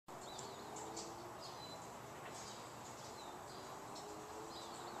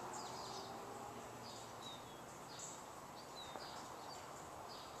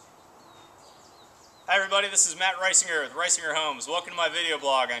Hi everybody, this is Matt Reisinger with Reisinger Homes. Welcome to my video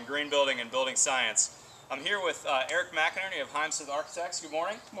blog on green building and building science. I'm here with Eric McInerney of Heimsath Architects. Good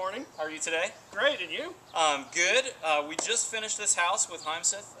morning. Morning. How are you today? Great, and you? Good. We just finished this house with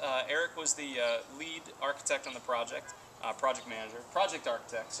Heimsath. Eric was the lead architect on the project, project manager, project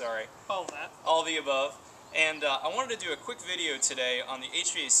architect, sorry. All that. All the above. And I wanted to do a quick video today on the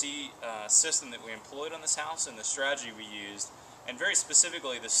HVAC system that we employed on this house and the strategy we used, and very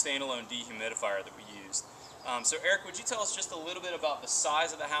specifically the standalone dehumidifier that we used. So Eric, would you tell us just a little bit about the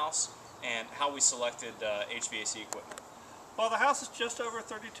size of the house and how we selected HVAC equipment? Well, the house is just over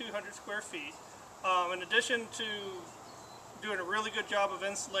 3,200 square feet. In addition to doing a really good job of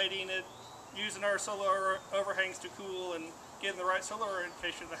insulating it, using our solar overhangs to cool and getting the right solar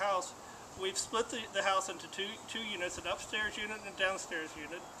orientation of the house, we've split the house into two units, an upstairs unit and a downstairs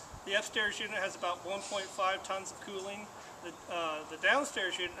unit. The upstairs unit has about 1.5 tons of cooling. The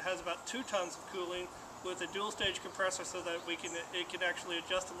downstairs unit has about 2 tons of cooling with a dual stage compressor so that it can actually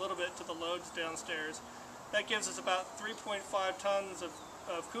adjust a little bit to the loads downstairs. That gives us about 3.5 tons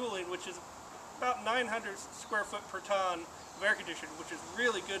of cooling, which is about 900 square foot per ton of air conditioning, which is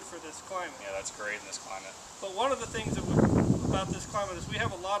really good for this climate. Yeah, that's great in this climate. But one of the things about this climate is we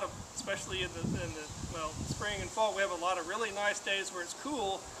have a lot of, especially in the spring and fall, we have a lot of really nice days where it's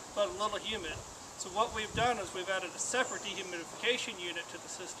cool but a little humid. So what we've done is we've added a separate dehumidification unit to the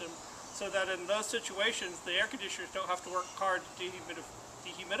system so that in those situations the air conditioners don't have to work hard to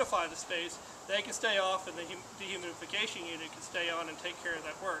dehumidify the space. They can stay off and the dehumidification unit can stay on and take care of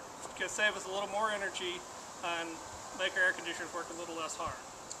that work. It can save us a little more energy and make our air conditioners work a little less hard.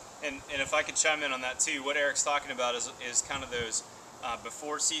 And if I could chime in on that too, what Eric's talking about is kind of those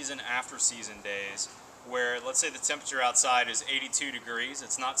before season, after season days where, let's say the temperature outside is 82 degrees.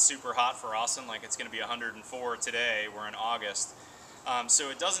 It's not super hot for Austin, like it's going to be 104 today. We're in August.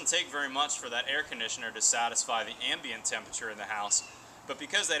 So it doesn't take very much for that air conditioner to satisfy the ambient temperature in the house. But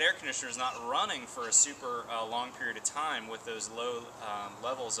because that air conditioner is not running for a super long period of time with those low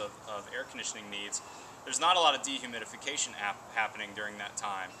levels of air conditioning needs, there's not a lot of dehumidification happening during that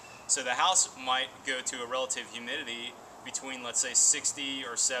time. So the house might go to a relative humidity between, let's say, 60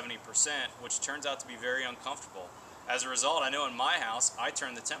 or 70%, which turns out to be very uncomfortable. As a result, I know in my house, I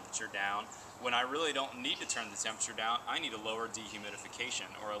turn the temperature down. When I really don't need to turn the temperature down, I need a lower dehumidification,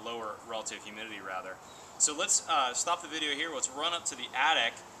 or a lower relative humidity rather. So let's stop the video here. Let's run up to the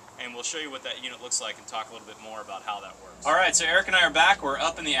attic and we'll show you what that unit looks like and talk a little bit more about how that works. Alright, so Eric and I are back. We're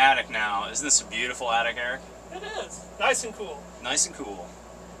up in the attic now. Isn't this a beautiful attic, Eric? It is. Nice and cool. Nice and cool.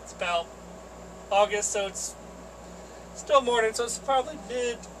 It's about August, so it's still morning, so it's probably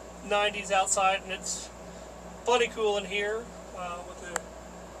mid-90s outside, and it's plenty cool in here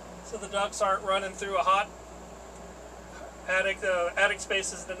so the ducts aren't running through a hot attic. The attic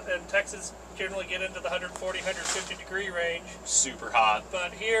spaces in Texas generally get into the 140, 150 degree range. Super hot.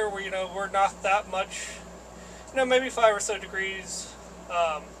 But here, we're not that much, maybe 5 or so degrees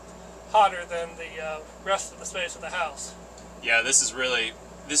hotter than the rest of the space of the house. Yeah, this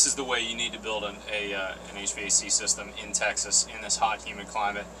is the way you need to build an HVAC system in Texas in this hot, humid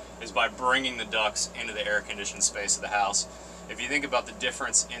climate, is by bringing the ducts into the air-conditioned space of the house. If you think about the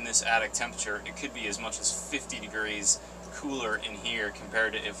difference in this attic temperature, it could be as much as 50 degrees cooler in here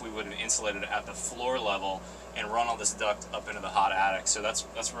compared to if we would have insulated it at the floor level and run all this duct up into the hot attic. So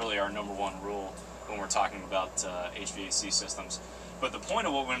that's really our #1 rule when we're talking about HVAC systems. But the point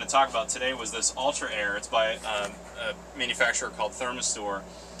of what we're going to talk about today was this Ultra Aire. It's by a manufacturer called Thermistor.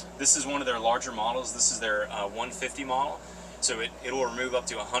 This is one of their larger models. This is their 150 model. So it will remove up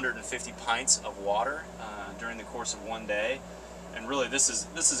to 150 pints of water during the course of one day. And really, this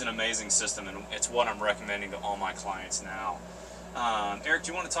is an amazing system, and it's what I'm recommending to all my clients now. Eric,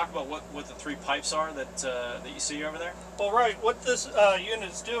 do you want to talk about what the 3 pipes are that you see over there? Well, right. What this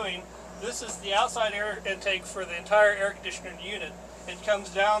unit is doing, this is the outside air intake for the entire air conditioning unit. It comes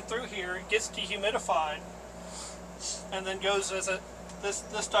down through here, it gets dehumidified, and then goes as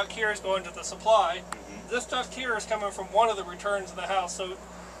this duct here is going to the supply. Mm-hmm. This duct here is coming from one of the returns of the house, so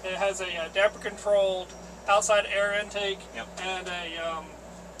it has a damper controlled outside air intake. Yep. And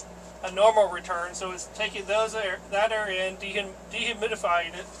a normal return. So it's taking that air in,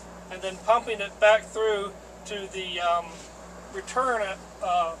 dehumidifying it, and then pumping it back through to the return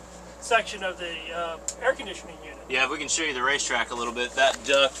section of the air conditioning unit. Yeah, if we can show you the racetrack a little bit, that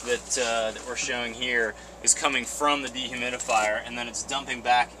duct that we're showing here is coming from the dehumidifier, and then it's dumping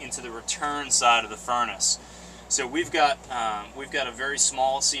back into the return side of the furnace. So we've got a very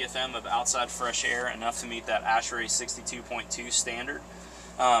small CFM of outside fresh air, enough to meet that Aire 62.2 standard.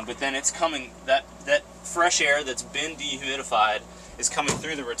 But then it's coming, that fresh air that's been dehumidified is coming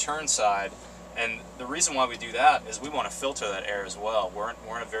through the return side, And the reason why we do that is we want to filter that air as well. We're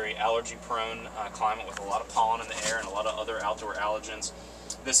in a very allergy-prone climate with a lot of pollen in the air and a lot of other outdoor allergens.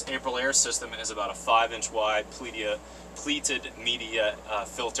 This Aire system is about a 5-inch wide pleated media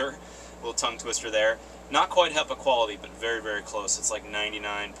filter. A little tongue twister there. Not quite HEPA quality, but very, very close. It's like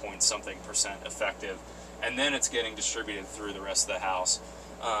 99 point something% effective. And then it's getting distributed through the rest of the house.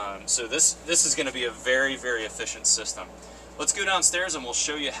 So this is going to be a very, very efficient system. Let's go downstairs and we'll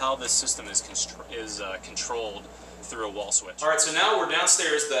show you how this system is controlled through a wall switch. Alright, so now we're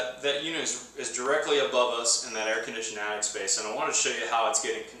downstairs. That unit is directly above us in that air-conditioned attic space, and I want to show you how it's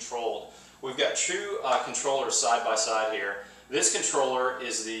getting controlled. We've got two controllers side by side here. This controller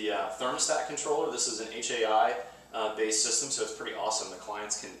is the thermostat controller. This is an HAI based system, so it's pretty awesome. The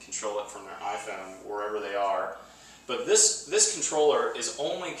clients can control it from their iPhone wherever they are. But this controller is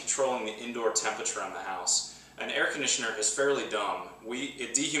only controlling the indoor temperature in the house. An air conditioner is fairly dumb.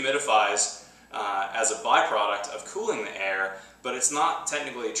 It dehumidifies as a byproduct of cooling the air, but it's not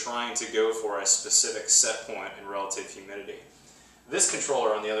technically trying to go for a specific set point in relative humidity. This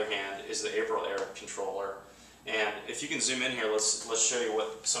controller, on the other hand, is the Aire controller. And if you can zoom in here, let's show you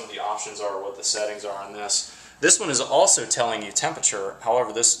what some of the options are, what the settings are on this. This one is also telling you temperature.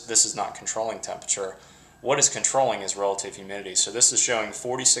 However, this is not controlling temperature. What is controlling is relative humidity. So this is showing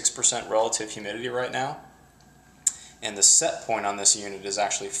 46% relative humidity right now. And the set point on this unit is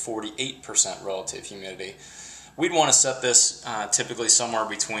actually 48% relative humidity. We'd want to set this typically somewhere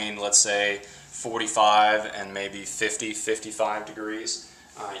between, let's say, 45 and maybe 50, 55 degrees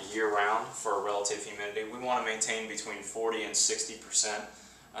year-round for relative humidity. We want to maintain between 40 and 60%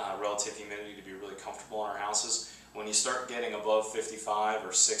 relative humidity to be really comfortable in our houses. When you start getting above 55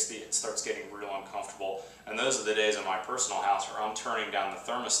 or 60, it starts getting real uncomfortable. And those are the days in my personal house where I'm turning down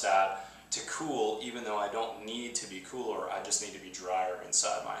the thermostat to cool, even though I don't need to be cooler, I just need to be drier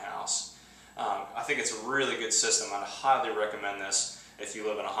inside my house. I think it's a really good system. I'd highly recommend this if you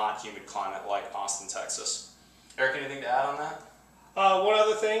live in a hot, humid climate like Austin, Texas. Eric, anything to add on that? One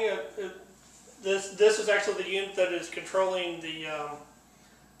other thing, this is actually the unit that is controlling the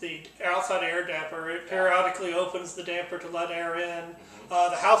outside air damper. It periodically opens the damper to let air in.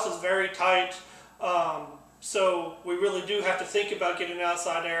 The house is very tight. So we really do have to think about getting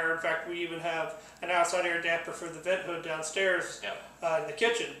outside air. In fact, we even have an outside air damper for the vent hood downstairs in the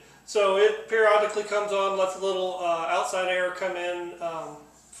kitchen. So it periodically comes on, lets a little outside air come in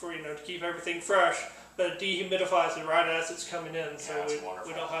for to keep everything fresh, but it dehumidifies it right as it's coming in. So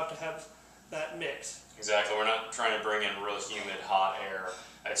we don't have to have that mix. Exactly. We're not trying to bring in real humid, hot air.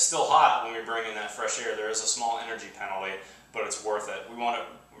 It's still hot when we bring in that fresh air. There is a small energy penalty, but it's worth it.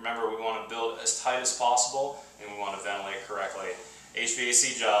 Remember, we want to build as tight as possible, and we want to ventilate correctly.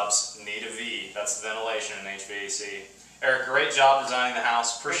 HVAC jobs need a V. That's ventilation in HVAC. Eric, great job designing the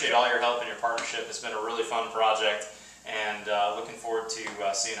house. Appreciate all your help and your partnership. It's been a really fun project, and looking forward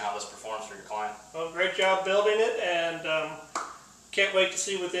to seeing how this performs for your client. Well, great job building it, and can't wait to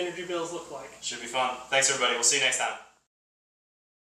see what the energy bills look like. Should be fun. Thanks, everybody. We'll see you next time.